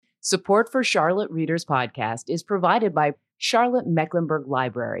Support for Charlotte Readers Podcast is provided by Charlotte Mecklenburg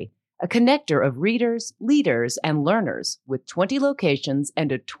Library, a connector of readers, leaders, and learners with 20 locations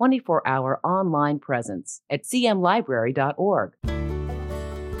and a 24-hour online presence at cmlibrary.org.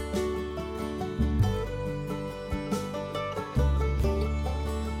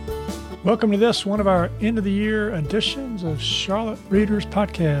 Welcome to this, one of our end-of-the-year editions of Charlotte Readers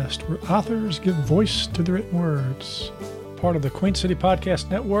Podcast, where authors give voice to the written words. Part of the Queen City Podcast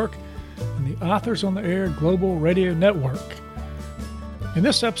Network and the Authors on the Air Global Radio Network. In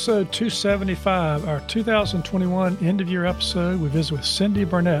this episode 275, our 2021 end-of-year episode, we visit with Cindy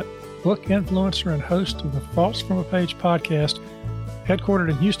Burnett, book influencer and host of the Thoughts from a Page podcast,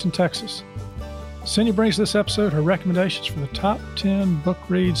 headquartered in Houston, Texas. Cindy brings this episode her recommendations for the top 10 book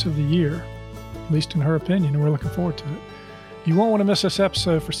reads of the year, at least in her opinion, and we're looking forward to it. You won't want to miss this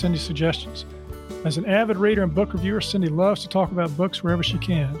episode for Cindy's suggestions. As an avid reader and book reviewer, Cindy loves to talk about books wherever she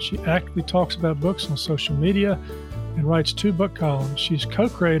can. She actively talks about books on social media and writes 2 book columns. She's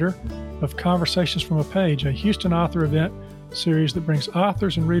co-creator of Conversations from a Page, a Houston author event series that brings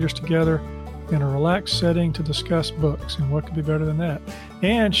authors and readers together in a relaxed setting to discuss books, and what could be better than that?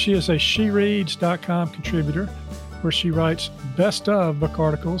 And she is a SheReads.com contributor, where she writes best of book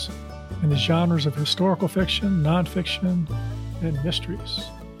articles in the genres of historical fiction, nonfiction, and mysteries.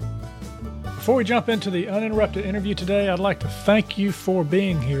 Before we jump into the uninterrupted interview today, I'd like to thank you for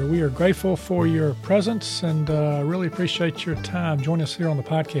being here. We are grateful for your presence and really appreciate your time joining us here on the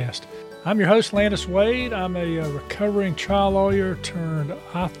podcast. I'm your host, Landis Wade. I'm a recovering trial lawyer turned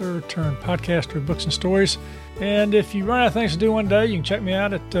author turned podcaster of books and stories. And if you run out of things to do one day, you can check me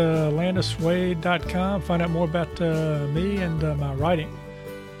out at landiswade.com, find out more about me and my writing.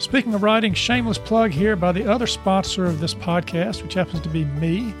 Speaking of writing, shameless plug here by the other sponsor of this podcast, which happens to be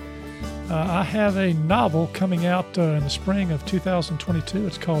me. I have a novel coming out in the spring of 2022.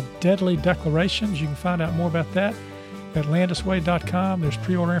 It's called Deadly Declarations. You can find out more about that at landiswade.com. There's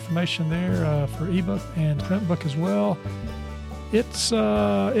pre-order information there for ebook and print book as well. It's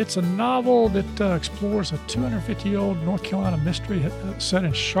a novel that explores a 250-year-old North Carolina mystery set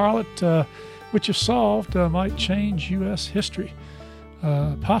in Charlotte, which if solved might change U.S. history,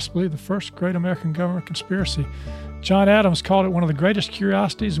 possibly the first great American government conspiracy. John Adams called it one of the greatest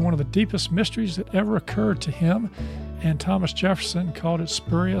curiosities and one of the deepest mysteries that ever occurred to him. And Thomas Jefferson called it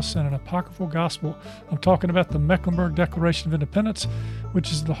spurious and an apocryphal gospel. I'm talking about the Mecklenburg Declaration of Independence,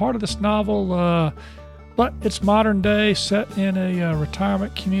 which is the heart of this novel, but it's modern day, set in a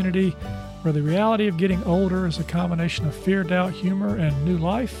retirement community where the reality of getting older is a combination of fear, doubt, humor, and new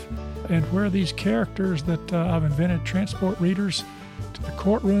life, and where these characters that I've invented transport readers to the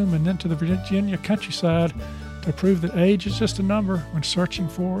courtroom and then to the Virginia countryside to prove that age is just a number when searching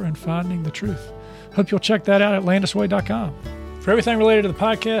for and finding the truth. Hope you'll check that out at landiswade.com. For everything related to the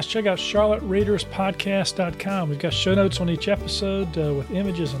podcast, check out charlottereaderspodcast.com. We've got show notes on each episode with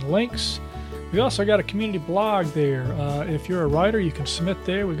images and links. We also got a community blog there. If you're a writer, you can submit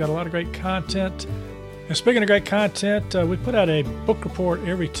there. We've got a lot of great content. And speaking of great content, we put out a book report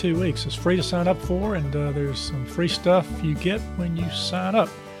every 2 weeks. It's free to sign up for, and there's some free stuff you get when you sign up.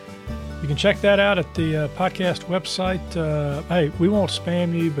 You can check that out at the podcast website. Hey, we won't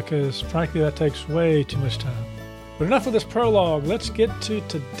spam you because, frankly, that takes way too much time. But enough of this prologue. Let's get to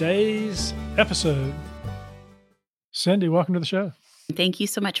today's episode. Cindy, welcome to the show. Thank you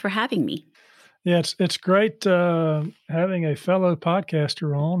so much for having me. Yeah, it's great having a fellow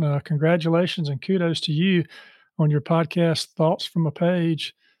podcaster on. Congratulations and kudos to you on your podcast, Thoughts from a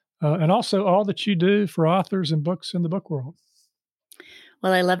Page, and also all that you do for authors and books in the book world.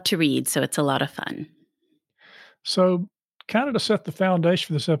 Well, I love to read, so it's a lot of fun. So kind of to set the foundation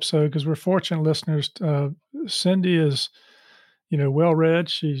for this episode, because we're fortunate listeners, Cindy is, well-read.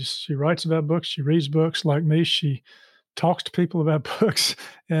 She writes about books. She reads books like me. She talks to people about books.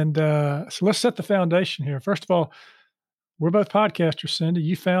 And so let's set the foundation here. First of all, we're both podcasters, Cindy.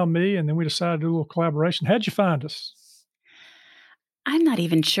 You found me, and then we decided to do a little collaboration. How'd you find us? I'm not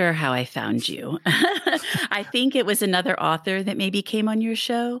even sure how I found you. I think it was another author that maybe came on your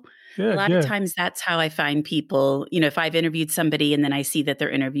show. Good, a lot of times that's how I find people. If I've interviewed somebody and then I see that they're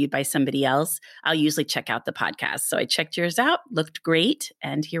interviewed by somebody else, I'll usually check out the podcast. So I checked yours out, looked great,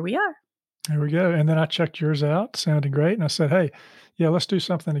 and here we are. There we go. And then I checked yours out, sounded great. And I said, hey, yeah, let's do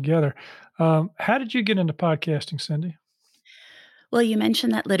something together. How did you get into podcasting, Cindy? Well, you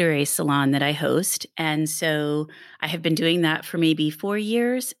mentioned that literary salon that I host. And so I have been doing that for maybe 4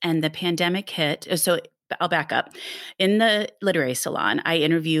 years, and the pandemic hit. So I'll back up. In the literary salon, I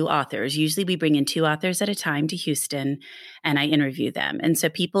interview authors. Usually we bring in 2 authors at a time to Houston, and I interview them. And so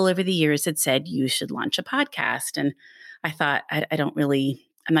people over the years had said, you should launch a podcast. And I thought, I don't really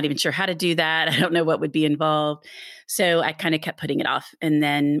I'm not even sure how to do that. I don't know what would be involved. So I kind of kept putting it off. And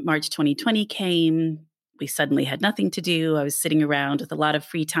then March 2020 came. We suddenly had nothing to do. I was sitting around with a lot of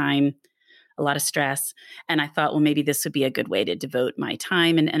free time, a lot of stress. And I thought, well, maybe this would be a good way to devote my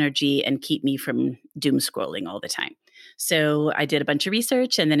time and energy and keep me from doom scrolling all the time. So I did a bunch of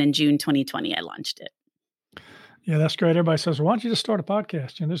research. And then in June 2020, I launched it. Yeah, that's great. Everybody says, well, why don't you just start a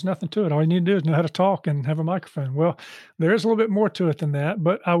podcast? There's nothing to it. All you need to do is know how to talk and have a microphone. Well, there is a little bit more to it than that.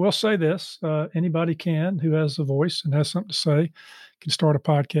 But I will say this, anybody can who has a voice and has something to say can start a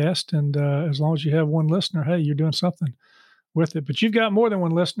podcast. And as long as you have one listener, hey, you're doing something with it. But you've got more than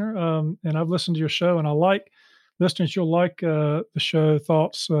one listener. And I've listened to your show, and I like listeners. You'll like the show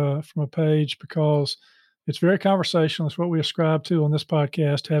Thoughts from a Page, because it's very conversational. It's what we ascribe to on this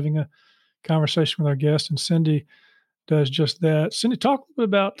podcast, having a conversation with our guests, and Cindy does just that. Cindy, talk a little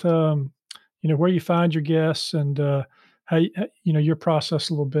bit about where you find your guests and how your process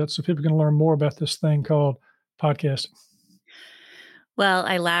a little bit, so people can learn more about this thing called podcasting. Well,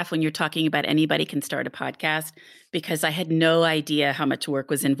 I laugh when you're talking about anybody can start a podcast, because I had no idea how much work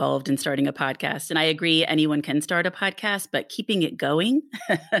was involved in starting a podcast. And I agree, anyone can start a podcast, but keeping it going,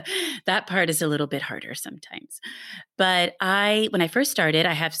 that part is a little bit harder sometimes. But when I first started,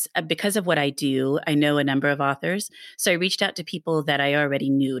 because of what I do, I know a number of authors. So I reached out to people that I already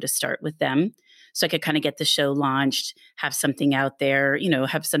knew to start with them, so I could kind of get the show launched, have something out there,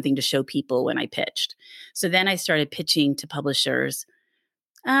 have something to show people when I pitched. So then I started pitching to publishers.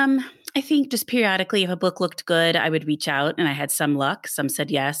 I think just periodically, if a book looked good, I would reach out, and I had some luck. Some said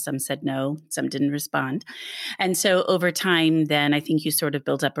yes, some said no, some didn't respond. And so over time, then I think you sort of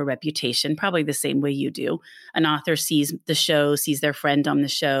build up a reputation, probably the same way you do. An author sees the show, sees their friend on the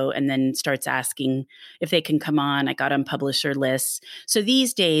show, and then starts asking if they can come on. I got on publisher lists. So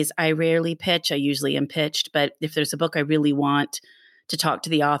these days, I rarely pitch. I usually am pitched. But if there's a book I really want to talk to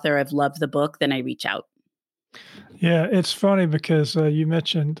the author, I've loved the book, then I reach out. Yeah, it's funny because you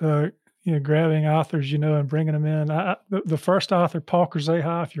mentioned grabbing authors, and bringing them in. The first author, Paul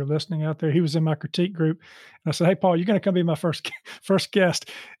Krzeha, if you're listening out there, he was in my critique group, and I said, "Hey, Paul, you're going to come be my first guest."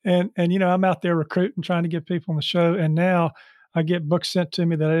 And I'm out there recruiting, trying to get people on the show, and now I get books sent to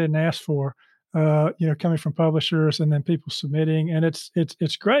me that I didn't ask for, coming from publishers, and then people submitting, and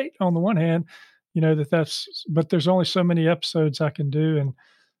it's great on the one hand, but there's only so many episodes I can do, and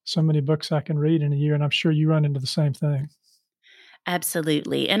so many books I can read in a year, and I'm sure you run into the same thing.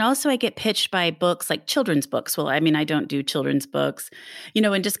 Absolutely. And also I get pitched by books like children's books. Well, I mean, I don't do children's books,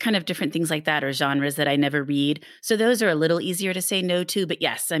 and just kind of different things like that, or genres that I never read. So those are a little easier to say no to. But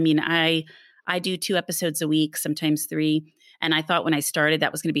yes, I mean, I do 2 episodes a week, sometimes 3. And I thought when I started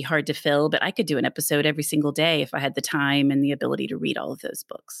that was going to be hard to fill, but I could do an episode every single day if I had the time and the ability to read all of those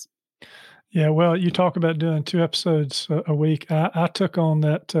books. Yeah, well, you talk about doing 2 episodes a week. I took on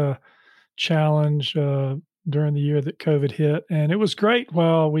that challenge during the year that COVID hit, and it was great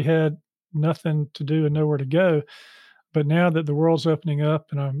while we had nothing to do and nowhere to go. But now that the world's opening up,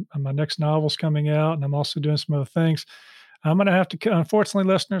 and my next novel's coming out, and I'm also doing some other things, I'm going to have to,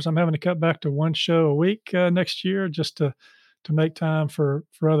 unfortunately, listeners, I'm having to cut back to 1 show a week next year, just to make time for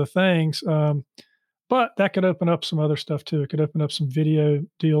other things. But that could open up some other stuff too. It could open up some video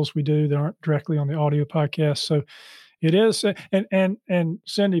deals we do that aren't directly on the audio podcast. So it is. And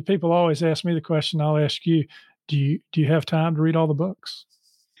Cindy, people always ask me the question. I'll ask you: Do you have time to read all the books?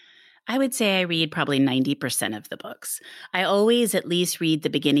 I would say I read probably 90% of the books. I always at least read the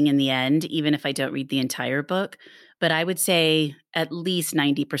beginning and the end, even if I don't read the entire book. But I would say at least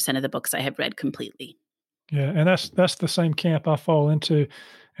 90% of the books I have read completely. Yeah, and that's the same camp I fall into,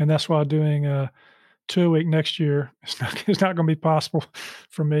 and that's why doing 2 a week next year it's not going to be possible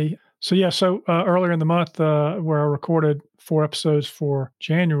for me. So yeah, earlier in the month where I recorded 4 episodes for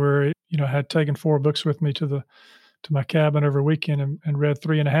January, I had taken 4 books with me to my cabin over a weekend and read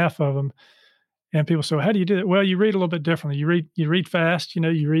 3.5 of them. And people say, well, how do you do it? Well, you read a little bit differently. You read fast.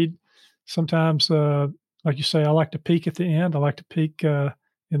 You read sometimes, like you say, I like to peek at the end. I like to peek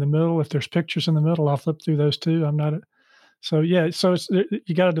in the middle. If there's pictures in the middle, I'll flip through those too. So it's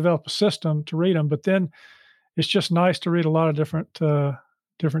you got to develop a system to read them. But then it's just nice to read a lot of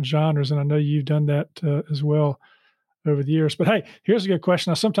different genres, and I know you've done that as well over the years. But hey, here's a good question.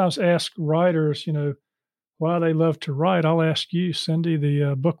 I sometimes ask writers, why they love to write. I'll ask you, Cindy,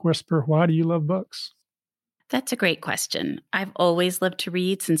 the book whisperer, why do you love books? That's a great question. I've always loved to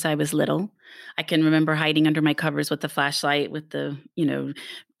read since I was little. I can remember hiding under my covers with the flashlight, with the,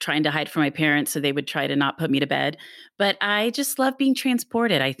 trying to hide from my parents so they would try to not put me to bed. But I just love being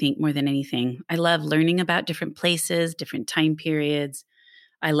transported, I think, more than anything. I love learning about different places, different time periods.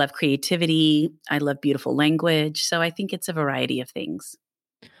 I love creativity. I love beautiful language. So I think it's a variety of things.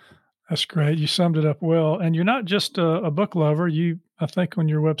 That's great. You summed it up well. And you're not just a book lover. I think on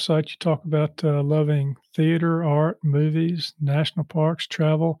your website, you talk about loving theater, art, movies, national parks,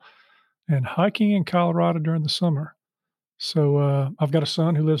 travel, and hiking in Colorado during the summer. So I've got a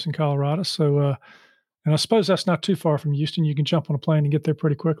son who lives in Colorado. So, and I suppose that's not too far from Houston. You can jump on a plane and get there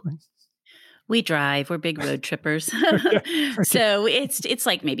pretty quickly. We drive. We're big road trippers. So it's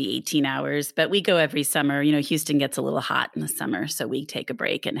like maybe 18 hours, but we go every summer. Houston gets a little hot in the summer, so we take a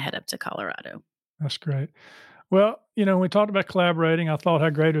break and head up to Colorado. That's great. Well, when we talked about collaborating, I thought how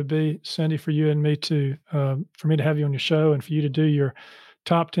great it would be, Cindy, for you and me for me to have you on your show and for you to do your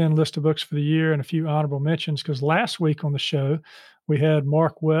top 10 list of books for the year and a few honorable mentions. Because last week on the show, we had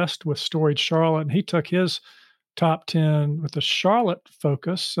Mark West with Storied Charlotte, and he took his top 10 with a Charlotte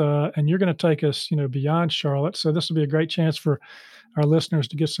focus, and you're going to take us, beyond Charlotte. So this will be a great chance for our listeners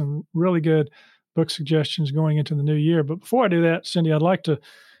to get some really good book suggestions going into the new year. But before I do that, Cindy, I'd like to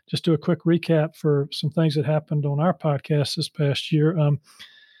just do a quick recap for some things that happened on our podcast this past year.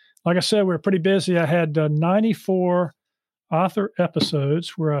 Like I said, we were pretty busy. I had 94 author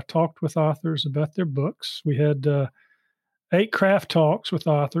episodes where I talked with authors about their books. We had 8 craft talks with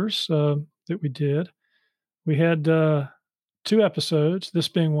authors that we did. We had 2 episodes, this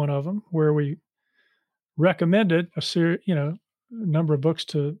being one of them, where we recommended a number of books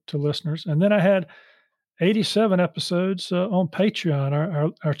to listeners. And then I had 87 episodes on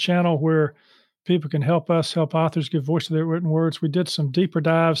Patreon, our channel where people can help us help authors give voice to their written words. We did some deeper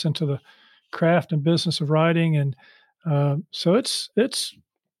dives into the craft and business of writing, and so it's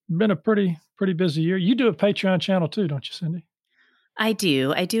been a pretty busy year. You do a Patreon channel too, don't you, Cindy? I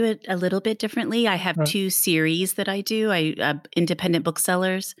do. I do it a little bit differently. I have 2 series that I do. Independent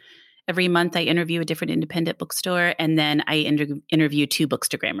booksellers. Every month I interview a different independent bookstore, and then I interview 2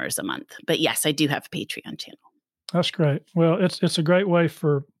 bookstagrammers a month. But yes, I do have a Patreon channel. That's great. Well, it's a great way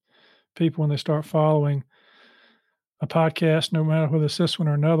for people when they start following a podcast, no matter whether it's this one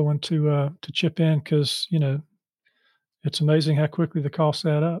or another one, to chip in, because it's amazing how quickly the costs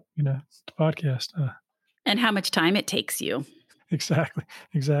add up. The podcast and how much time it takes you. Exactly.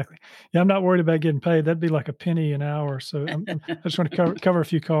 Yeah, I'm not worried about getting paid. That'd be like a penny an hour. So I just want to cover a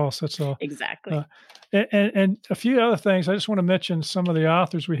few costs. That's all. Exactly. And a few other things. I just want to mention some of the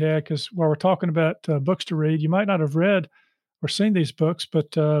authors we had, because while we're talking about books to read, you might not have read or seen these books,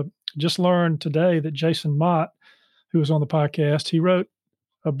 but just learned today that Jason Mott, who was on the podcast, he wrote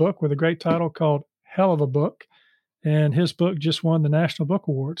a book with a great title called Hell of a Book. And his book just won the National Book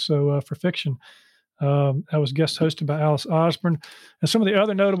Award. So for fiction. I was guest hosted by Alice Osborne. And some of the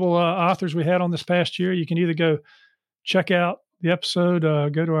other notable authors we had on this past year, you can either go check out the episode,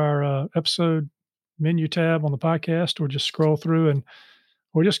 go to our episode menu tab on the podcast, or just scroll through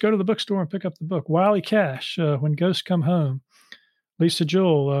or just go to the bookstore and pick up the book. Wiley Cash, When Ghosts Come Home. Lisa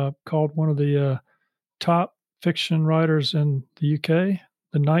Jewell, called one of the top fiction writers in the UK,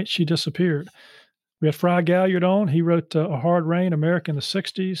 The Night She Disappeared. We had Fry Galliard on. He wrote A Hard Rain, America in the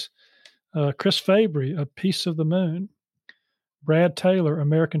 60s. Chris Fabry, A Piece of the Moon. Brad Taylor,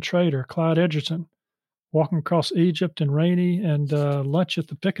 American Trader. Clyde Edgerton, Walking Across Egypt and Rainy, and Lunch at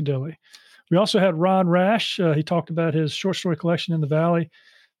the Piccadilly. We also had Ron Rash. He talked about his short story collection In the Valley.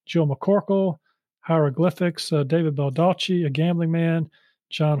 Jill McCorkle, Hieroglyphics. David Baldacci, A Gambling Man.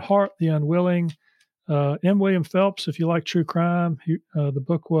 John Hart, The Unwilling. M. William Phelps, if you like true crime. The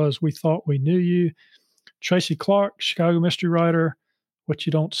book was We Thought We Knew You. Tracy Clark, Chicago mystery writer. What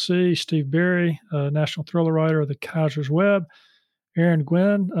You Don't See. Steve Berry, national thriller writer of The Kaiser's Web. Aaron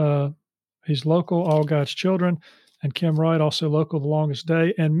Gwynn, he's local, All God's Children. And Kim Wright, also local, The Longest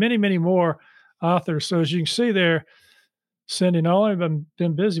Day. And many, many more authors. So as you can see there, Cindy, not only have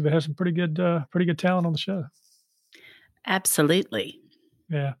been busy, but has some pretty good talent on the show. Absolutely.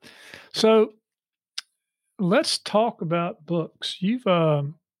 Yeah. So let's talk about books. You've, I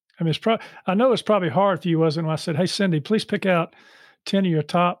know it's probably hard for you, wasn't it, when I said, hey, Cindy, please pick out 10 of your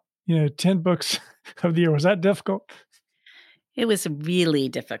top, 10 books of the year. Was that difficult? It was really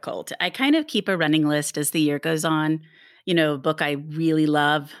difficult. I kind of keep a running list as the year goes on. A book I really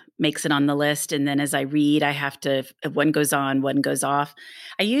love makes it on the list. And then as I read, I have to, if one goes on, one goes off.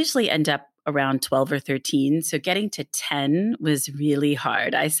 I usually end up around 12 or 13. So getting to 10 was really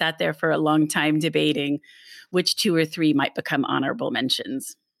hard. I sat there for a long time debating which 2 or 3 might become honorable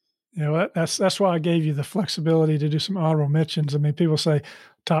mentions. That's why I gave you the flexibility to do some honorable mentions. I mean, people say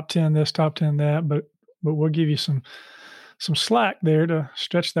top 10 this, top 10 that, but we'll give you some slack there to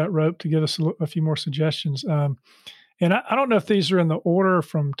stretch that rope to give us a few more suggestions. And I don't know if these are in the order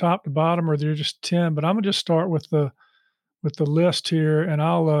from top to bottom or they're just 10, but I'm gonna just start with the list here, and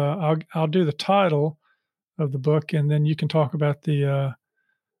I'll do the title of the book, and then you can talk about the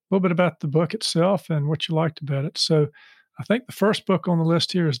little bit about the book itself and what you liked about it. So I think the first book on the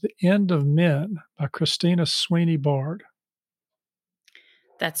list here is The End of Men by Christina Sweeney Bard.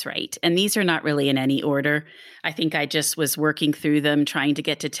 That's right. And these are not really in any order. I think I just was working through them, trying to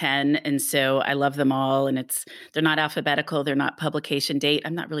get to 10. And so I love them all. And they're not alphabetical. They're not publication date.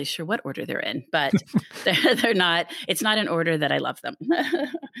 I'm not really sure what order they're in, but they're not, it's not in order that I love them.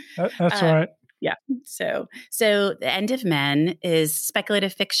 That's all right. Yeah. So The End of Men is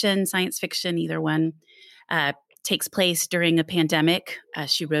speculative fiction, science fiction, either one. Takes place during a pandemic.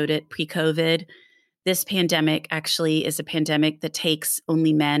 She wrote it pre-COVID. This pandemic actually is a pandemic that takes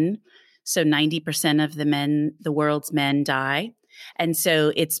only men. So 90% of the world's men die. And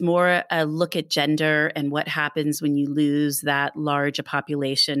so it's more a look at gender and what happens when you lose that large a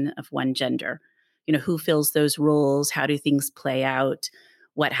population of one gender. You know, who fills those roles? How do things play out?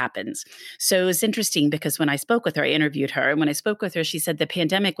 What happens? So it was interesting because when I spoke with her, I interviewed her. And when I spoke with her, she said the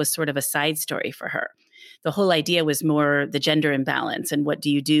pandemic was sort of a side story for her. The whole idea was more the gender imbalance and what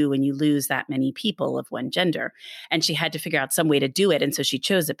do you do when you lose that many people of one gender? And she had to figure out some way to do it. And so she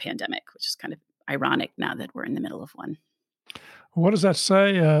chose a pandemic, which is kind of ironic now that we're in the middle of one. What does that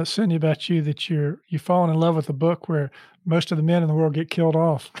say, Cindy, about you that you've fallen in love with a book where most of the men in the world get killed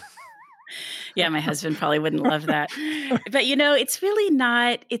off? Yeah, my husband probably wouldn't love that. But, it's really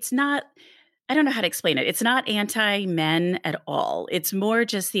not, I don't know how to explain it. It's not anti-men at all. It's more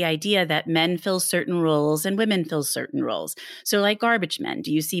just the idea that men fill certain roles and women fill certain roles. So like garbage men,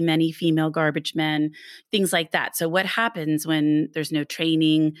 do you see many female garbage men? Things like that. So what happens when there's no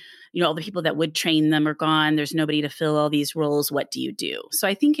training? All the people that would train them are gone. There's nobody to fill all these roles. What do you do? So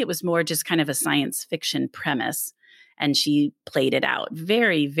I think it was more just kind of a science fiction premise. And she played it out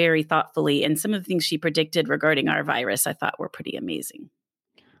very, very thoughtfully. And some of the things she predicted regarding our virus, I thought were pretty amazing.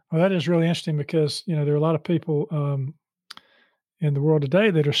 Well, that is really interesting because, there are a lot of people in the world today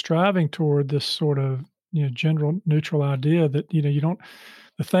that are striving toward this sort of, gender neutral idea that, you don't,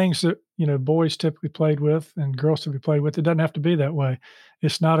 the things that, boys typically played with and girls typically played with, it doesn't have to be that way.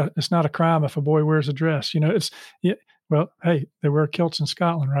 It's not a crime if a boy wears a dress, well, hey, they wear kilts in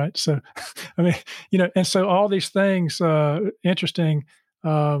Scotland, right? So, I mean, and so all these things, interesting.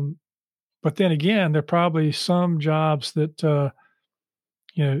 But then again, there are probably some jobs that,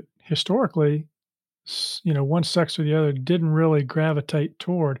 historically, one sex or the other didn't really gravitate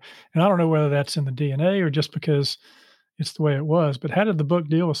toward. And I don't know whether that's in the DNA or just because it's the way it was. But how did the book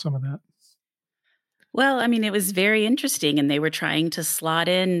deal with some of that? Well, I mean, it was very interesting, and they were trying to slot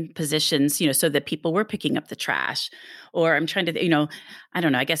in positions, so that people were picking up the trash. Or I'm trying to, I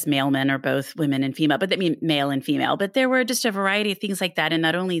don't know, I guess mailmen are both women and female, but I mean male and female. But there were just a variety of things like that. And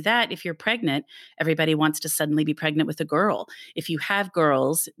not only that, if you're pregnant, everybody wants to suddenly be pregnant with a girl. If you have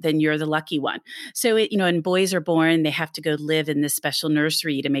girls, then you're the lucky one. So, and boys are born, they have to go live in this special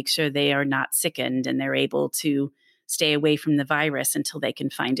nursery to make sure they are not sickened and they're able to stay away from the virus until they can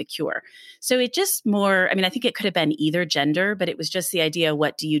find a cure. So it just I think it could have been either gender, but it was just the idea,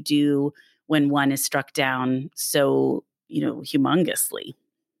 what do you do when one is struck down so, humongously?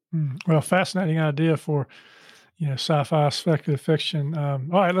 Well, fascinating idea for, sci-fi speculative fiction. All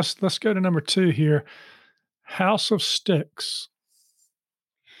right, let's go to number 2 here. House of Sticks.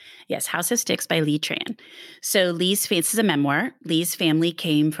 Yes, House of Sticks by Lee Tran. So this is a memoir. Lee's family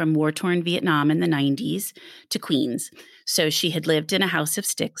came from war-torn Vietnam in the 90s to Queens. So she had lived in a house of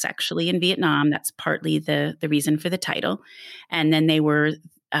sticks, actually, in Vietnam. That's partly the reason for the title. And then they were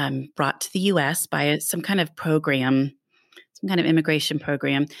brought to the U.S. by some kind of program, some kind of immigration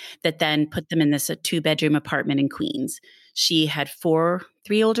program that then put them in this 2-bedroom apartment in Queens. She had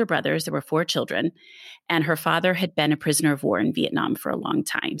 3 older brothers. There were 4 children. And her father had been a prisoner of war in Vietnam for a long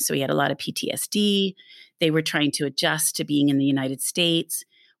time. So he had a lot of PTSD. They were trying to adjust to being in the United States,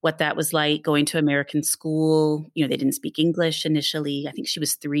 what that was like, going to American school. They didn't speak English initially. I think she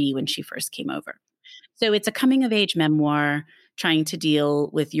was 3 when she first came over. So it's a coming of age memoir, trying to deal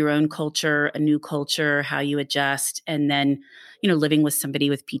with your own culture, a new culture, how you adjust, and then, living with somebody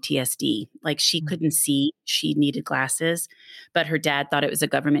with PTSD. Like she couldn't see, she needed glasses, but her dad thought it was a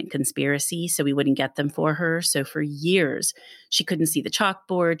government conspiracy, so we wouldn't get them for her. So for years, she couldn't see the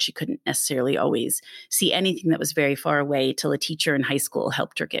chalkboard. She couldn't necessarily always see anything that was very far away till a teacher in high school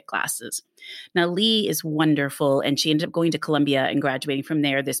helped her get glasses. Now, Lee is wonderful, and she ended up going to Columbia and graduating from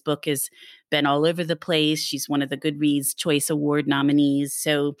there. This book has been all over the place. She's one of the Goodreads Choice Award nominees.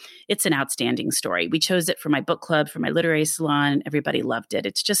 So it's an outstanding story. We chose it for my book club, for my literary salon. Everybody loved it.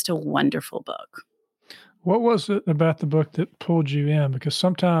 It's just a wonderful book. What was it about the book that pulled you in? Because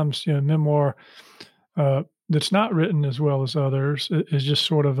sometimes, memoir that's not written as well as others is just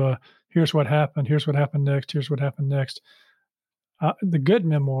sort of here's what happened next, here's what happened next. the good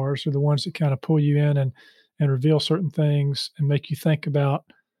memoirs are the ones that kind of pull you in and reveal certain things and make you think about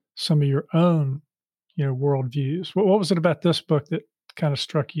some of your own, worldviews. What was it about this book that kind of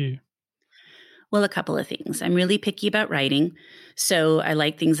struck you? Well, a couple of things. I'm really picky about writing. So I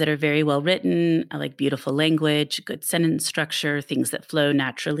like things that are very well written. I like beautiful language, good sentence structure, things that flow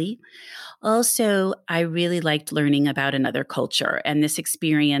naturally. Also, I really liked learning about another culture and this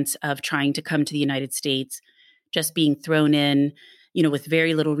experience of trying to come to the United States, just being thrown in, with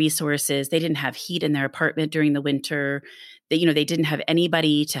very little resources. They didn't have heat in their apartment during the winter. They didn't have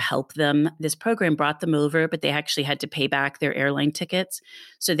anybody to help them. This program brought them over, but they actually had to pay back their airline tickets.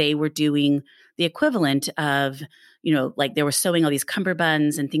 So they were doing the equivalent of, like they were sewing all these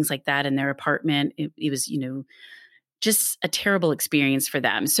cummerbunds and things like that in their apartment. It was, just a terrible experience for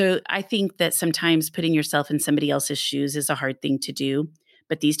them. So I think that sometimes putting yourself in somebody else's shoes is a hard thing to do.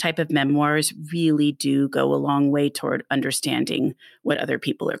 But these type of memoirs really do go a long way toward understanding what other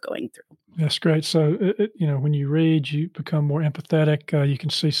people are going through. That's great. So, when you read, you become more empathetic. You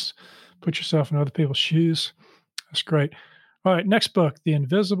can put yourself in other people's shoes. That's great. All right, next book, The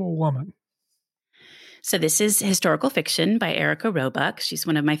Invisible Woman. So this is historical fiction by Erica Roebuck. She's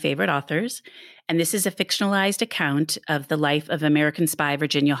one of my favorite authors. And this is a fictionalized account of the life of American spy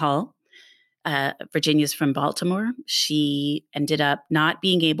Virginia Hall. Virginia's from Baltimore. She ended up not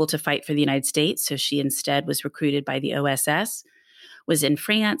being able to fight for the United States, so she instead was recruited by the OSS, was in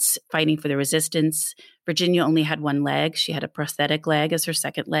France fighting for the resistance. Virginia only had one leg. She had a prosthetic leg as her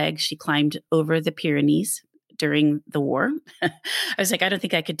second leg. She climbed over the Pyrenees during the war. I was like, I don't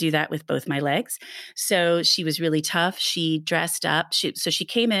think I could do that with both my legs. So she was really tough. She dressed up. So she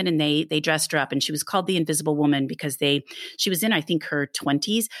came in and they dressed her up, and she was called the Invisible Woman because she was in, I think, her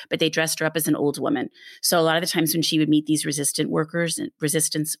 20s, but they dressed her up as an old woman. So a lot of the times when she would meet these resistance workers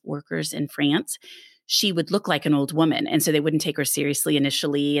in France, she would look like an old woman. And so they wouldn't take her seriously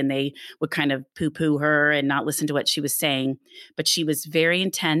initially, and they would kind of poo-poo her and not listen to what she was saying. But she was very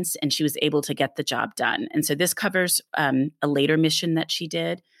intense, and she was able to get the job done. And so this covers a later mission that she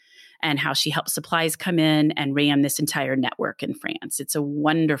did and how she helped supplies come in and ran this entire network in France. It's a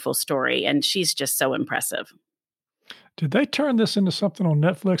wonderful story, and she's just so impressive. Did they turn this into something on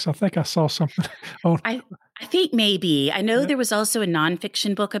Netflix? I think I saw something on. I think maybe. I know there was also a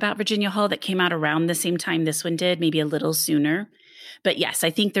nonfiction book about Virginia Hall that came out around the same time this one did, maybe a little sooner. But yes,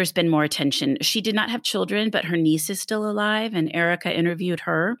 I think there's been more attention. She did not have children, but her niece is still alive, and Erica interviewed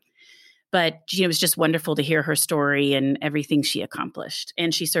her. But it was just wonderful to hear her story and everything she accomplished.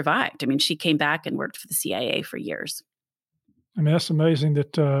 And she survived. I mean, she came back and worked for the CIA for years. I mean, that's amazing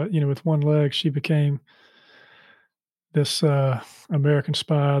that, with one leg, she became this American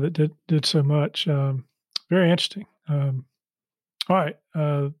spy that did so much. Very interesting. All right.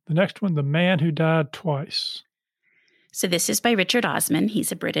 The next one, The Man Who Died Twice. So this is by Richard Osman.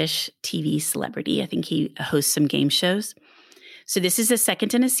 He's a British TV celebrity. I think he hosts some game shows. So this is a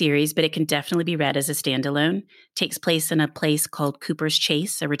second in a series, but it can definitely be read as a standalone. It takes place in a place called Cooper's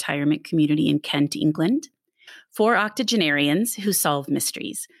Chase, a retirement community in Kent, England. 4 octogenarians who solve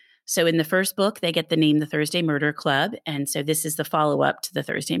mysteries. So in the first book, they get the name The Thursday Murder Club. And so this is the follow-up to The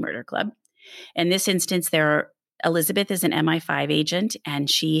Thursday Murder Club. In this instance, Elizabeth is an MI5 agent, and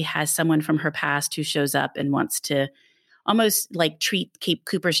she has someone from her past who shows up and wants to almost like treat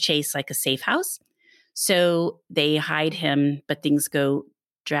Cooper's Chase like a safe house. So they hide him, but things go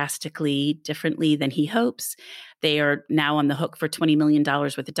drastically differently than he hopes. They are now on the hook for $20 million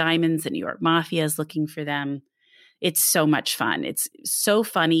worth of diamonds. The New York Mafia is looking for them. It's so much fun. It's so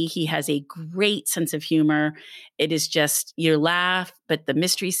funny. He has a great sense of humor. It is just, you laugh, but the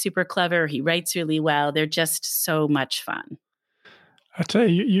mystery's super clever. He writes really well. They're just so much fun. I tell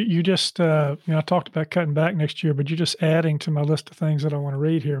you, you just, I talked about cutting back next year, but you're just adding to my list of things that I want to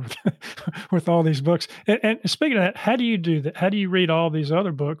read here with all these books. And speaking of that, how do you do that? How do you read all these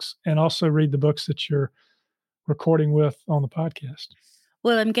other books and also read the books that you're recording with on the podcast?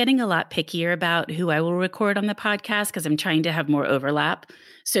 Well, I'm getting a lot pickier about who I will record on the podcast because I'm trying to have more overlap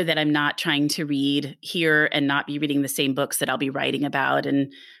so that I'm not trying to read here and not be reading the same books that I'll be writing about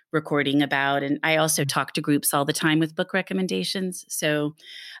and recording about. And I also talk to groups all the time with book recommendations. So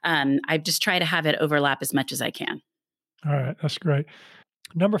I just try to have it overlap as much as I can. All right. That's great.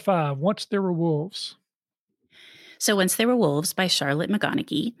 Number 5, Once There Were Wolves. So Once There Were Wolves by Charlotte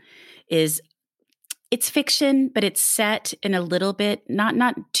McGonigal it's fiction, but it's set in a little bit,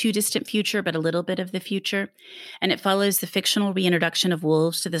 not too distant future, but a little bit of the future. And it follows the fictional reintroduction of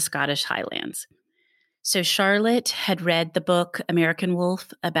wolves to the Scottish Highlands. So Charlotte had read the book American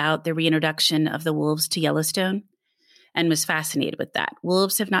Wolf about the reintroduction of the wolves to Yellowstone and was fascinated with that.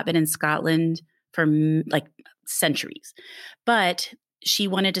 Wolves have not been in Scotland for like centuries. But she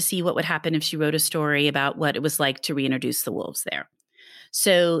wanted to see what would happen if she wrote a story about what it was like to reintroduce the wolves there.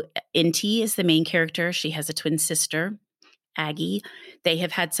 So Inti is the main character. She has a twin sister, Aggie. They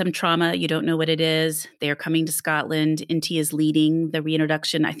have had some trauma. You don't know what it is. They are coming to Scotland. Inti is leading the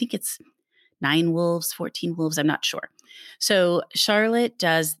reintroduction. I think it's 9 wolves, 14 wolves. I'm not sure. So Charlotte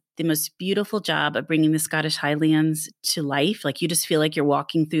does the most beautiful job of bringing the Scottish Highlands to life. Like you just feel like you're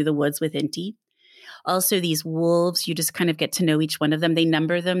walking through the woods with Inti. Also, these wolves, you just kind of get to know each one of them. They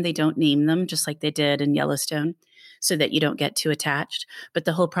number them. They don't name them, just like they did in Yellowstone, so that you don't get too attached. But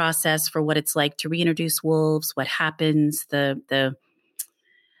the whole process for what it's like to reintroduce wolves, what happens, the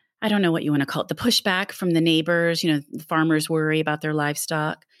I don't know what you want to call it, the pushback from the neighbors, the farmers worry about their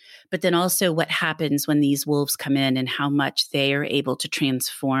livestock, but then also what happens when these wolves come in and how much they are able to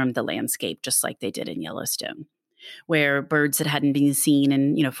transform the landscape, just like they did in Yellowstone, where birds that hadn't been seen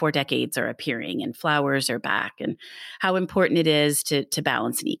in 4 decades are appearing and flowers are back, and how important it is to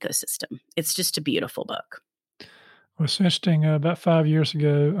balance an ecosystem. It's just a beautiful book. Well, it's interesting. About 5 years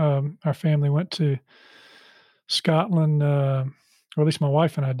ago, our family went to Scotland, or at least my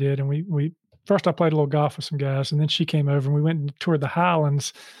wife and I did. And we first I played a little golf with some guys, and then she came over and we went and toured the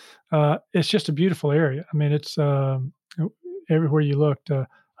Highlands. It's just a beautiful area. I mean, it's everywhere you looked.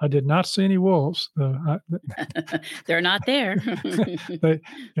 I did not see any wolves. They're not there.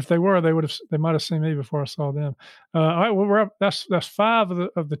 If they were, they might have seen me before I saw them. All right, well, we're up. That's 5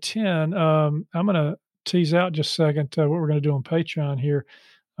 of the 10. I'm going to tease out just a second what we're going to do on Patreon here.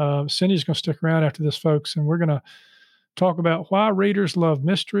 Cindy's going to stick around after this, folks, and we're going to talk about why readers love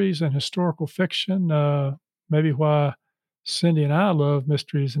mysteries and historical fiction. Maybe why Cindy and I love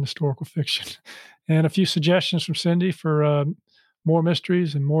mysteries and historical fiction, and a few suggestions from Cindy for more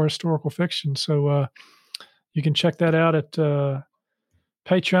mysteries and more historical fiction. So you can check that out at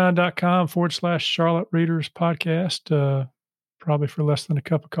patreon.com/Charlotte Readers Podcast, probably for less than a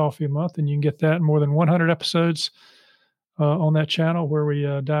cup of coffee a month. And you can get that in more than 100 episodes on that channel where we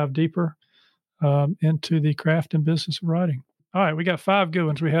dive deeper into the craft and business of writing. All right, we got 5 good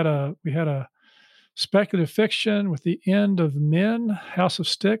ones. We had a speculative fiction with The End of Men, House of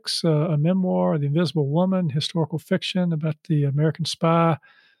Sticks, a memoir, The Invisible Woman, historical fiction about the American spy,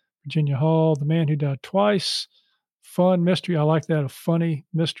 Virginia Hall, The Man Who Died Twice, fun mystery. I like that, a funny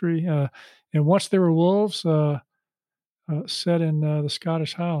mystery. And Once There Were Wolves, set in the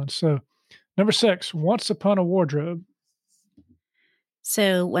Scottish Highlands. So, number 6, Once Upon a Wardrobe.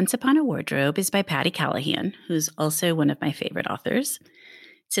 So, Once Upon a Wardrobe is by Patty Callahan, who's also one of my favorite authors.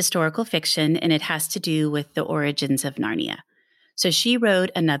 It's historical fiction, and it has to do with the origins of Narnia. So she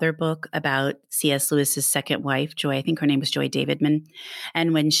wrote another book about C.S. Lewis's second wife, Joy. I think her name was Joy Davidman.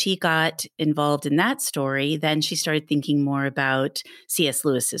 And when she got involved in that story, then she started thinking more about C.S.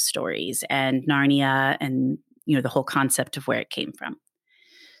 Lewis's stories and Narnia and, the whole concept of where it came from.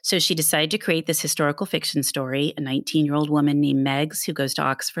 So she decided to create this historical fiction story, a 19-year-old woman named Megs who goes to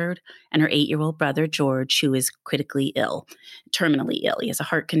Oxford, and her 8-year-old brother, George, who is critically ill, terminally ill. He has a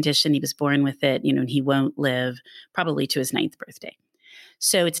heart condition. He was born with it, and he won't live probably to his 9th birthday.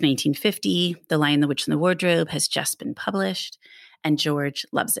 So it's 1950. The Lion, the Witch, and the Wardrobe has just been published, and George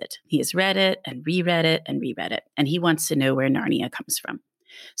loves it. He has read it and reread it and reread it, and he wants to know where Narnia comes from.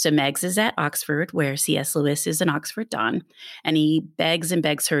 So Megs is at Oxford, where C.S. Lewis is an Oxford Don, and he begs and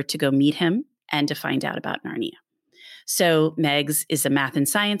begs her to go meet him and to find out about Narnia. So Megs is a math and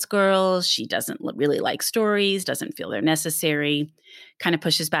science girl. She doesn't really like stories, doesn't feel they're necessary, kind of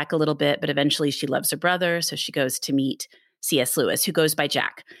pushes back a little bit, but eventually she loves her brother, so she goes to meet C.S. Lewis, who goes by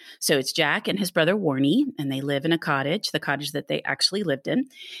Jack. So it's Jack and his brother Warnie, and they live in a cottage, the cottage that they actually lived in.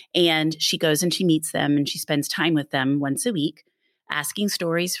 And she goes and she meets them, and she spends time with them once a week, asking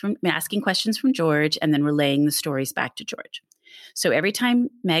questions from George and then relaying the stories back to George. So every time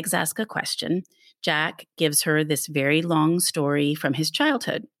Megs asks a question, Jack gives her this very long story from his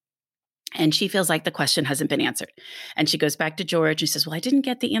childhood. And she feels like the question hasn't been answered. And she goes back to George and says, well, I didn't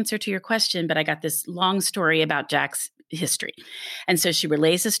get the answer to your question, but I got this long story about Jack's history. And so she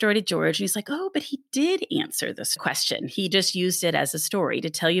relays the story to George, and he's like, oh, but he did answer this question. He just used it as a story to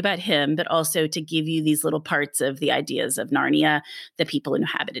tell you about him, but also to give you these little parts of the ideas of Narnia, the people who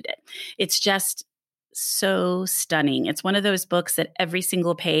inhabited it. It's just so stunning. It's one of those books that every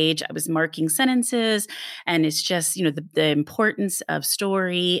single page I was marking sentences, and it's just, the importance of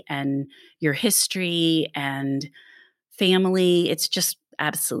story and your history and family. It's just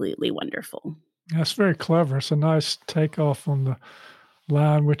absolutely wonderful. That's very clever. It's a nice takeoff on the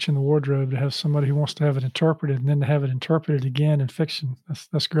Lion, Witch, and the Wardrobe to have somebody who wants to have it interpreted and then to have it interpreted again in fiction.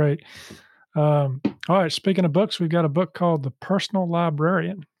 That's great. All right. Speaking of books, we've got a book called The Personal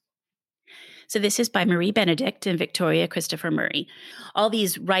Librarian. So this is by Marie Benedict and Victoria Christopher Murray. All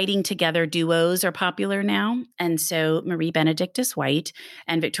these writing together duos are popular now. And so Marie Benedict is white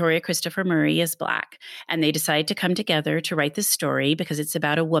and Victoria Christopher Murray is Black. And they decide to come together to write this story because it's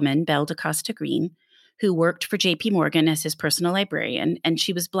about a woman, Belle DaCosta Green, who worked for J.P. Morgan as his personal librarian. And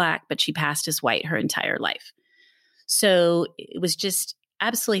she was Black, but she passed as white her entire life. So it was just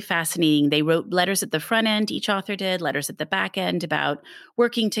absolutely fascinating. They wrote letters at the front end, each author did, letters at the back end about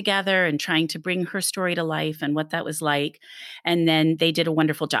working together and trying to bring her story to life and what that was like. And then they did a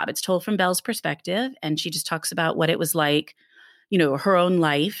wonderful job. It's told from Belle's perspective, and she just talks about what it was like, her own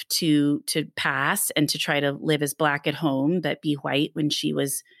life to pass and to try to live as Black at home, but be white when she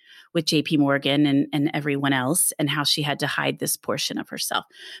was with JP Morgan and everyone else, and how she had to hide this portion of herself.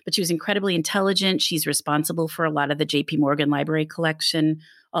 But she was incredibly intelligent. She's responsible for a lot of the JP Morgan library collection,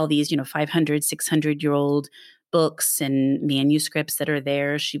 all these, 500, 600-year-old books and manuscripts that are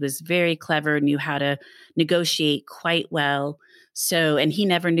there. She was very clever, knew how to negotiate quite well. So, and he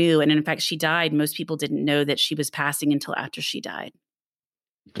never knew. And in fact, she died. Most people didn't know that she was passing until after she died.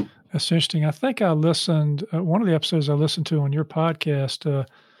 That's interesting. I think I listened, one of the episodes I listened to on your podcast,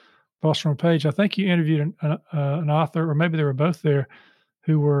 Boston Page, I think you interviewed an author, or maybe they were both there,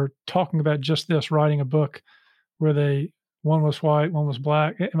 who were talking about just this, writing a book where one was white, one was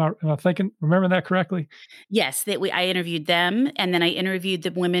Black. Am I remembering that correctly? Yes, I interviewed them, and then I interviewed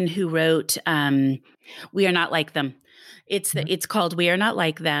the women who wrote "We Are Not Like Them." It's called "We Are Not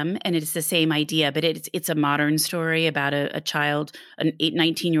Like Them," and it's the same idea, but it's a modern story about a child, an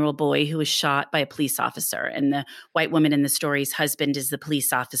 19-year-old boy who was shot by a police officer, and the white woman in the story's husband is the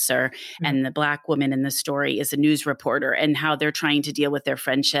police officer, and the Black woman in the story is a news reporter, and how they're trying to deal with their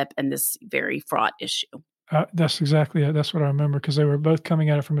friendship and this very fraught issue. That's exactly it. That's what I remember, because they were both coming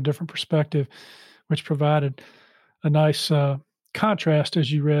at it from a different perspective, which provided a nice contrast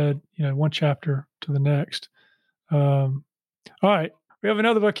as you read, one chapter to the next. All right. We have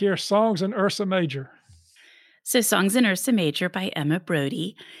another book here, Songs in Ursa Major. So Songs in Ursa Major by Emma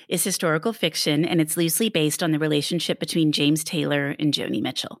Brody is historical fiction, and it's loosely based on the relationship between James Taylor and Joni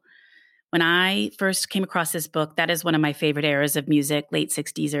Mitchell. When I first came across this book, that is one of my favorite eras of music, late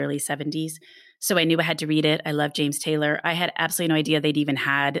 60s, early 70s. So I knew I had to read it. I love James Taylor. I had absolutely no idea they'd even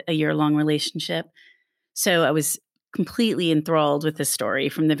had a year-long relationship. So I was completely enthralled with this story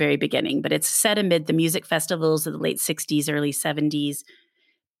from the very beginning. But it's set amid the music festivals of the late 60s, early 70s.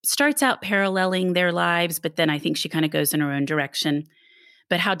 Starts out paralleling their lives, but then I think she kind of goes in her own direction.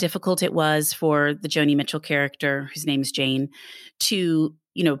 But how difficult it was for the Joni Mitchell character, whose name is Jane, to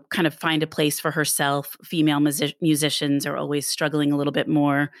kind of find a place for herself. Female musicians are always struggling a little bit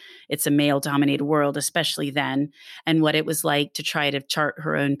more. It's a male-dominated world, especially then, and what it was like to try to chart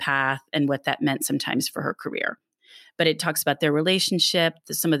her own path and what that meant sometimes for her career. But it talks about their relationship,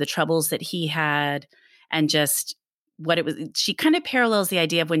 some of the troubles that he had, and just what it was. She kind of parallels the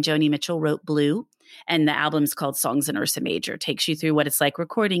idea of when Joni Mitchell wrote Blue, and the album's called Songs in Ursa Major. Takes you through what it's like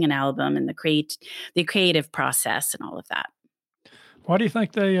recording an album and the creative process and all of that. Why do you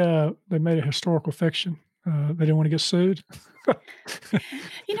think they made a historical fiction? They didn't want to get sued?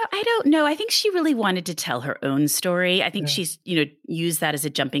 I don't know. I think she really wanted to tell her own story. I think she's, used that as a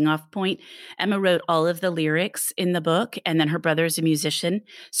jumping off point. Emma wrote all of the lyrics in the book, and then her brother's a musician.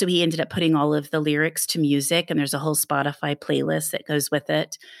 So he ended up putting all of the lyrics to music, and there's a whole Spotify playlist that goes with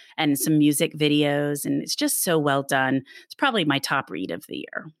it and some music videos. And it's just so well done. It's probably my top read of the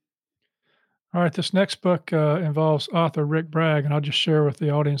year. All right, this next book involves author Rick Bragg, and I'll just share with the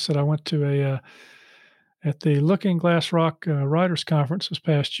audience that I went to at the Looking Glass Rock Writers Conference this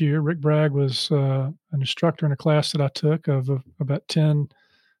past year. Rick Bragg was an instructor in a class that I took of about 10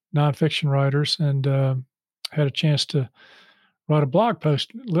 nonfiction writers, and had a chance to write a blog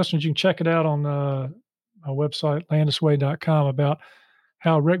post. Listeners, you can check it out on my website, landisway.com, about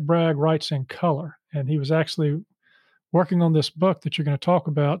how Rick Bragg writes in color. And he was actually working on this book that you're going to talk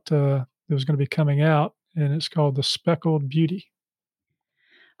about that was going to be coming out, and it's called The Speckled Beauty.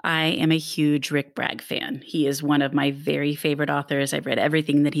 I am a huge Rick Bragg fan. He is one of my very favorite authors. I've read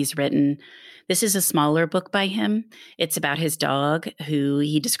everything that he's written. This is a smaller book by him. It's about his dog, who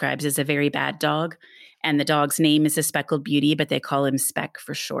he describes as a very bad dog. And the dog's name is a Speckled Beauty, but they call him Speck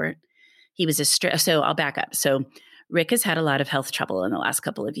for short. He was so I'll back up. So Rick has had a lot of health trouble in the last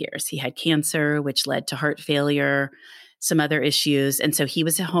couple of years. He had cancer, which led to heart failure, some other issues. And so he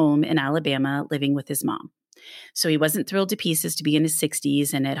was at home in Alabama living with his mom. So he wasn't thrilled to pieces to be in his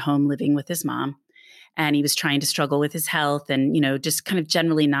 60s and at home living with his mom. And he was trying to struggle with his health and, just kind of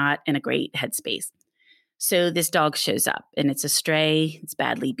generally not in a great headspace. So this dog shows up, and it's a stray. It's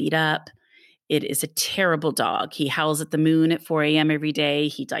badly beat up. It is a terrible dog. He howls at the moon at 4 a.m. every day.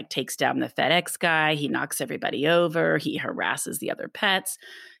 He takes down the FedEx guy. He knocks everybody over. He harasses the other pets.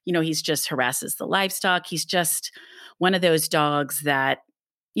 He's just harasses the livestock. He's just one of those dogs that,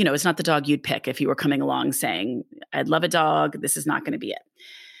 it's not the dog you'd pick if you were coming along saying, I'd love a dog. This is not going to be it.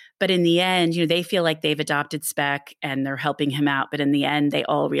 But in the end, they feel like they've adopted Speck and they're helping him out. But in the end, they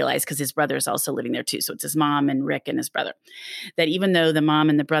all realize, because his brother is also living there too. So it's his mom and Rick and his brother, that even though the mom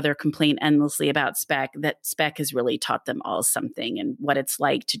and the brother complain endlessly about Speck, that Speck has really taught them all something, and what it's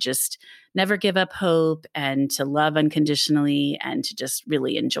like to just never give up hope and to love unconditionally and to just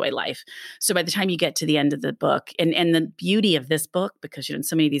really enjoy life. So by the time you get to the end of the book, and the beauty of this book, because in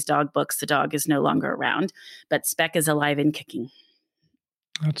so many of these dog books, the dog is no longer around, but Speck is alive and kicking.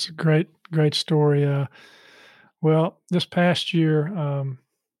 That's a great, great story. Well, this past year,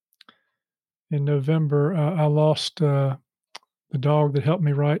 in November, I lost the dog that helped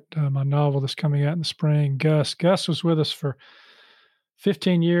me write my novel that's coming out in the spring, Gus. Gus was with us for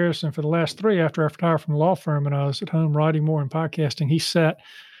 15 years, and for the last 3, after I retired from the law firm and I was at home writing more and podcasting, he sat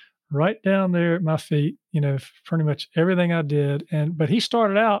right down there at my feet, pretty much everything I did. But he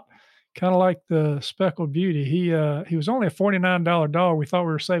started out kind of like the Speckled Beauty. He was only a $49 dog. We thought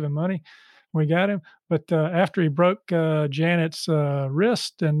we were saving money when we got him. But after he broke Janet's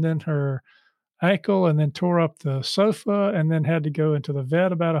wrist and then her ankle and then tore up the sofa and then had to go into the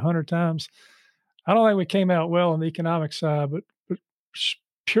vet about 100 times, I don't think we came out well on the economic side, but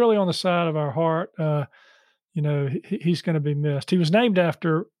purely on the side of our heart, he's going to be missed. He was named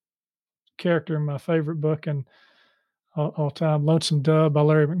after a character in my favorite book and all time, Lonesome Dove by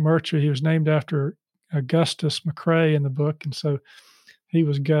Larry McMurtry. He was named after Augustus McCrae in the book, and so he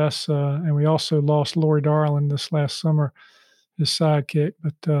was Gus. And we also lost Lori Darling this last summer, his sidekick.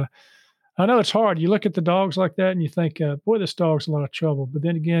 But I know it's hard. You look at the dogs like that and you think, boy, this dog's a lot of trouble. But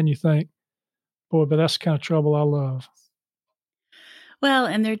then again, you think, boy, but that's the kind of trouble I love. Well,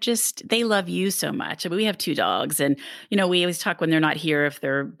 and they love you so much. I mean, we have 2 dogs and, we always talk when they're not here, if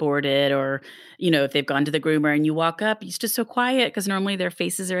they're boarded or, if they've gone to the groomer and you walk up, it's just so quiet because normally their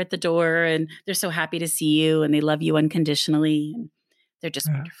faces are at the door and they're so happy to see you and they love you unconditionally. And they're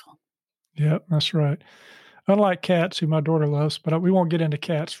just wonderful. Yeah, that's right. Unlike cats, who my daughter loves, but we won't get into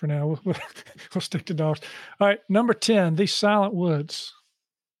cats for now. We'll stick to dogs. All right, number 10, These Silent Woods.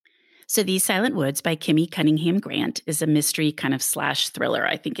 So These Silent Woods by Kimmy Cunningham Grant is a mystery kind of / thriller.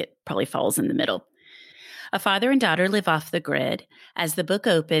 I think it probably falls in the middle. A father and daughter live off the grid. As the book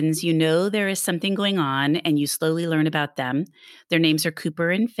opens, there is something going on and you slowly learn about them. Their names are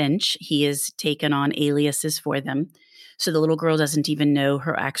Cooper and Finch. He has taken on aliases for them. So the little girl doesn't even know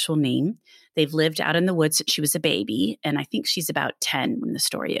her actual name. They've lived out in the woods since she was a baby, and I think she's about 10 when the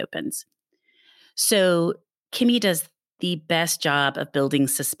story opens. So Kimmy does the best job of building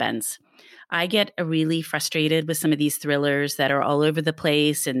suspense. I get really frustrated with some of these thrillers that are all over the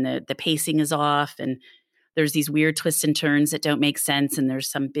place and the pacing is off and there's these weird twists and turns that don't make sense and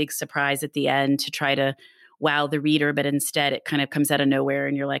there's some big surprise at the end to try to wow the reader, but instead it kind of comes out of nowhere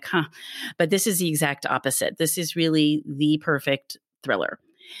and you're like, huh. But this is the exact opposite. This is really the perfect thriller.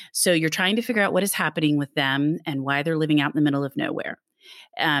 So you're trying to figure out what is happening with them and why they're living out in the middle of nowhere.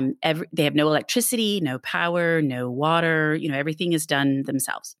 They have no electricity, no power, no water, everything is done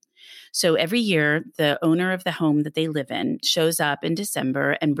themselves. So every year, the owner of the home that they live in shows up in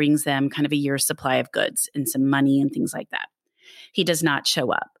December and brings them kind of a year's supply of goods and some money and things like that. He does not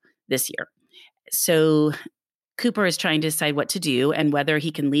show up this year. So Cooper is trying to decide what to do and whether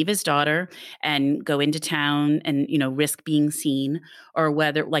he can leave his daughter and go into town and, risk being seen, or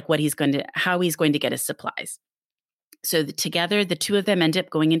whether how he's going to get his supplies. So together, the 2 of them end up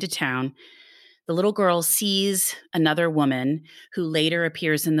going into town. The little girl sees another woman who later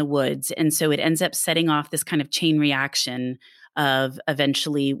appears in the woods. And so it ends up setting off this kind of chain reaction of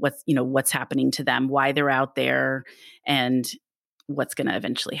eventually what's happening to them, why they're out there, and what's going to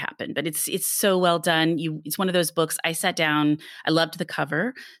eventually happen. But it's so well done. It's one of those books. I sat down, I loved the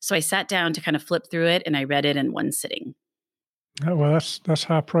cover. So I sat down to kind of flip through it and I read it in one sitting. Oh, well, that's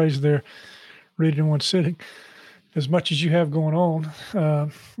high praise there. Read it in one sitting. As much as you have going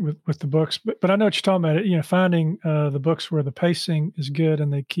on with the books, but I know what you're talking about. Finding the books where the pacing is good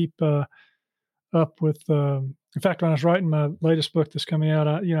and they keep up with. In fact, when I was writing my latest book that's coming out,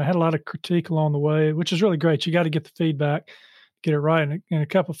 I had a lot of critique along the way, which is really great. You got to get the feedback, get it right. And a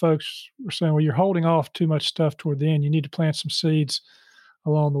couple of folks were saying, well, you're holding off too much stuff toward the end. You need to plant some seeds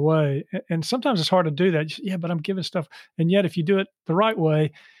along the way. And sometimes it's hard to do that. Yeah, but I'm giving stuff. And yet if you do it the right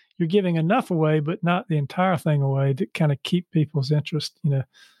way, you're giving enough away, but not the entire thing away to kind of keep people's interest,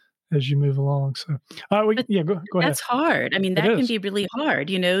 as you move along. So, go ahead. That's hard. I mean, that can be really hard,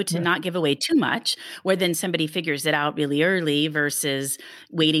 to not give away too much, where then somebody figures it out really early versus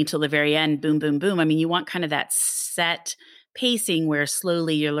waiting till the very end, boom, boom, boom. I mean, you want kind of that set pacing where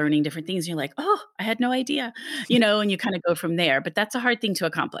slowly you're learning different things. And you're like, oh, I had no idea, and you kind of go from there. But that's a hard thing to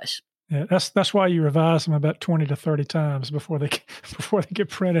accomplish. Yeah, that's why you revise them about 20 to 30 times before they get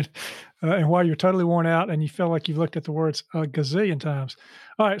printed, and while you're totally worn out and you feel like you've looked at the words a gazillion times.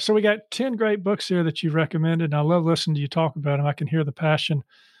 All right, so we got 10 great books here that you've recommended, and I love listening to you talk about them. I can hear the passion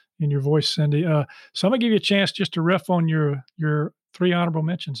in your voice, Cindy. So I'm gonna give you a chance just to riff on your 3 honorable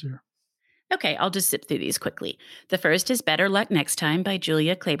mentions here. Okay, I'll just zip through these quickly. The first is Better Luck Next Time by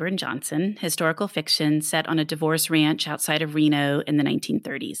Julia Claiborne Johnson, historical fiction set on a divorce ranch outside of Reno in the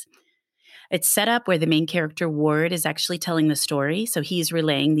 1930s. It's set up where the main character, Ward, is actually telling the story. So he's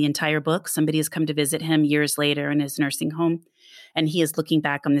relaying the entire book. Somebody has come to visit him years later in his nursing home, and he is looking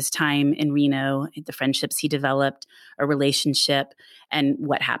back on this time in Reno, the friendships he developed, a relationship, and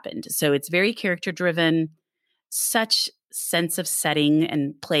what happened. So it's very character-driven, such sense of setting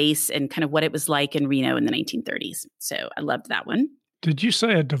and place and kind of what it was like in Reno in the 1930s. So I loved that one. Did you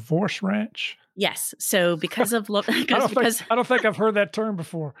say a divorce ranch? Yes. So because of I don't think I've heard that term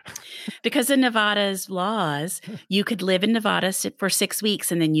before. Because of Nevada's laws, you could live in Nevada for 6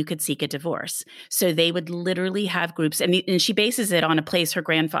 weeks and then you could seek a divorce. So they would literally have groups, and she bases it on a place her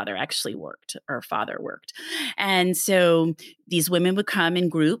grandfather actually worked, or father worked. And so these women would come in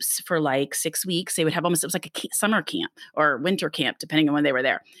groups for like 6 weeks. They would have it was like a summer camp or winter camp, depending on when they were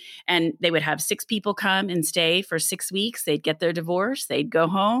there. And they would have 6 people come and stay for 6 weeks. They'd get their divorce. They'd go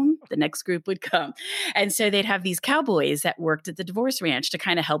home. The next group would come. And so they'd have these cowboys that worked at the divorce ranch to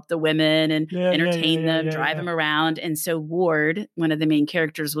kind of help the women and entertain them, drive them around. And so Ward, one of the main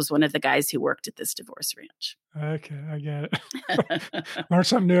characters, was one of the guys who worked at this divorce ranch. Okay, I get it. Learn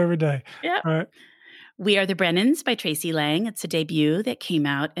something new every day. Yeah. All right. We Are the Brennans by Tracy Lang. It's a debut that came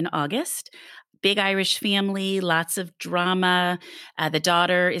out in August. Big Irish family, lots of drama. The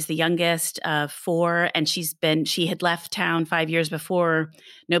daughter is the youngest of 4, and she had left town 5 years before.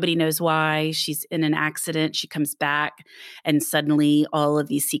 Nobody knows why. She's in an accident. She comes back, and suddenly all of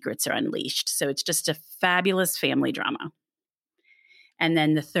these secrets are unleashed. So it's just a fabulous family drama. And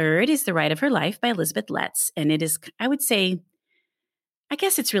then the third is The Ride of Her Life by Elizabeth Letts. And it is, I would say, I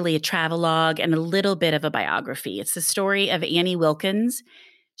guess it's really a travelogue and a little bit of a biography. It's the story of Annie Wilkins.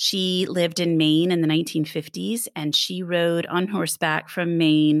 She lived in Maine in the 1950s, and she rode on horseback from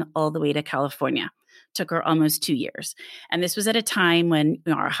Maine all the way to California. Took her almost 2 years. And this was at a time when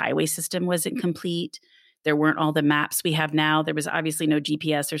our highway system wasn't complete. There weren't all the maps we have now. There was obviously no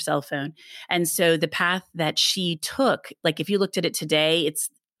GPS or cell phone. And so the path that she took, like if you looked at it today, it's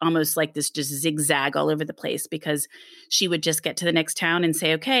almost like this just zigzag all over the place, because she would just get to the next town and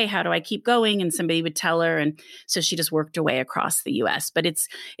say, okay, how do I keep going? And somebody would tell her. And so she just worked her way across the US. But it's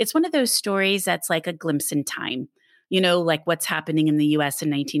one of those stories that's like a glimpse in time, like what's happening in the US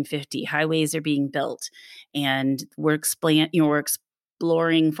in 1950. Highways are being built, and we're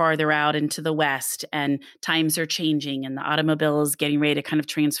exploring farther out into the West, and times are changing, and the automobile is getting ready to kind of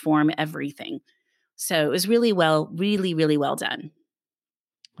transform everything. So it was really well done.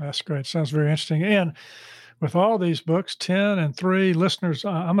 That's great. Sounds very interesting. And with all these books, 10 and 3, listeners,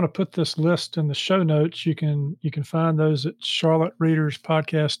 I'm going to put this list in the show notes. You can find those at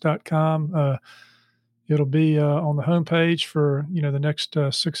charlottereaderspodcast.com. It'll be on the homepage for the next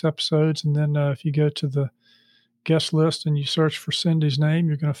 6 episodes, and then if you go to the guest list and you search for Cindy's name,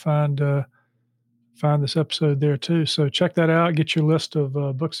 you're going to find this episode there too. So check that out. Get your list of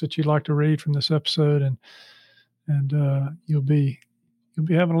books that you'd like to read from this episode, and you'll be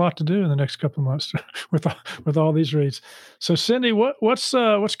having a lot to do in the next couple of months with all these reads. So, Cindy,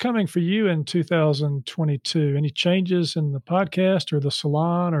 what's coming for you in 2022? Any changes in the podcast or the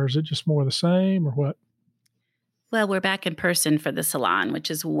salon, or is it just more of the same, or what? Well, we're back in person for the salon,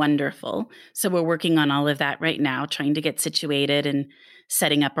 which is wonderful. So we're working on all of that right now, trying to get situated and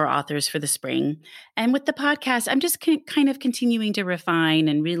setting up our authors for the spring. And with the podcast, I'm just kind of continuing to refine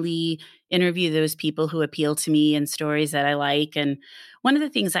and really interview those people who appeal to me and stories that I like. And one of the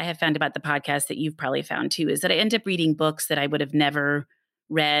things I have found about the podcast that you've probably found too is that I end up reading books that I would have never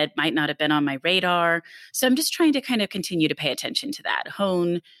read, might not have been on my radar. So I'm just trying to kind of continue to pay attention to that,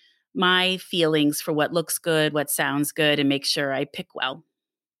 hone my feelings for what looks good, what sounds good, and make sure I pick well.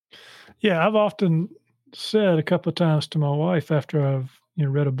 Yeah, I've often said a couple of times to my wife after I've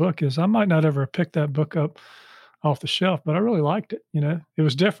read a book is I might not ever pick that book up off the shelf, but I really liked it. It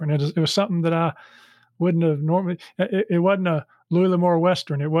was different. It was something that I wouldn't have normally. It wasn't a Louis L'Amour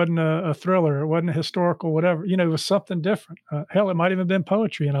Western. It wasn't a thriller. It wasn't a historical, whatever. It was something different. Hell, it might even have been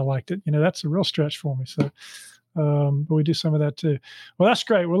poetry, and I liked it. That's a real stretch for me. So, but we do some of that too. Well, that's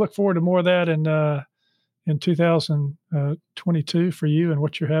great. We'll look forward to more of that in 2022 for you and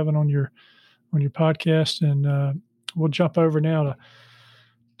what you're having on your podcast. And we'll jump over now to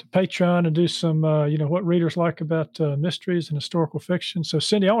Patreon and do some, what readers like about mysteries and historical fiction. So,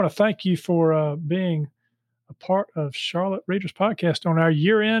 Cindy, I want to thank you for being a part of Charlotte Readers Podcast on our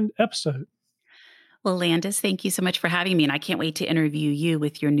year-end episode. Well, Landis, thank you so much for having me, and I can't wait to interview you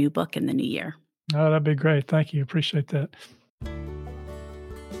with your new book in the new year. Oh, that'd be great. Thank you. Appreciate that.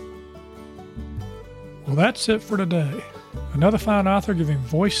 Well, that's it for today. Another fine author giving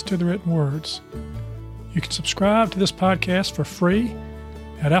voice to the written words. You can subscribe to this podcast for free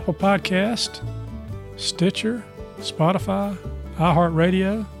at Apple Podcast, Stitcher, Spotify,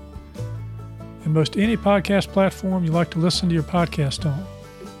 iHeartRadio, and most any podcast platform you like to listen to your podcast on.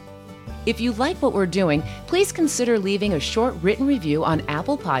 If you like what we're doing, please consider leaving a short written review on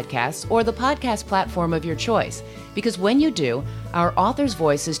Apple Podcasts or the podcast platform of your choice, because when you do, our authors'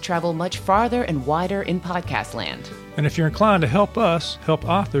 voices travel much farther and wider in podcast land. And if you're inclined to help us help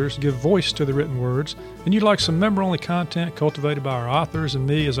authors give voice to the written words, and you'd like some member-only content cultivated by our authors and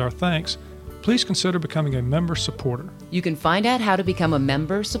me as our thanks, please consider becoming a member supporter. You can find out how to become a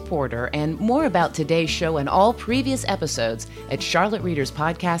member supporter and more about today's show and all previous episodes at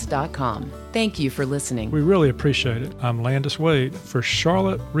charlottereaderspodcast.com. Thank you for listening. We really appreciate it. I'm Landis Wade for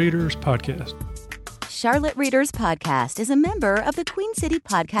Charlotte Readers Podcast. Charlotte Readers Podcast is a member of the Queen City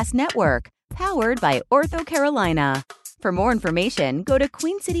Podcast Network, powered by OrthoCarolina. For more information, go to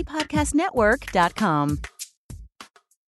queencitypodcastnetwork.com.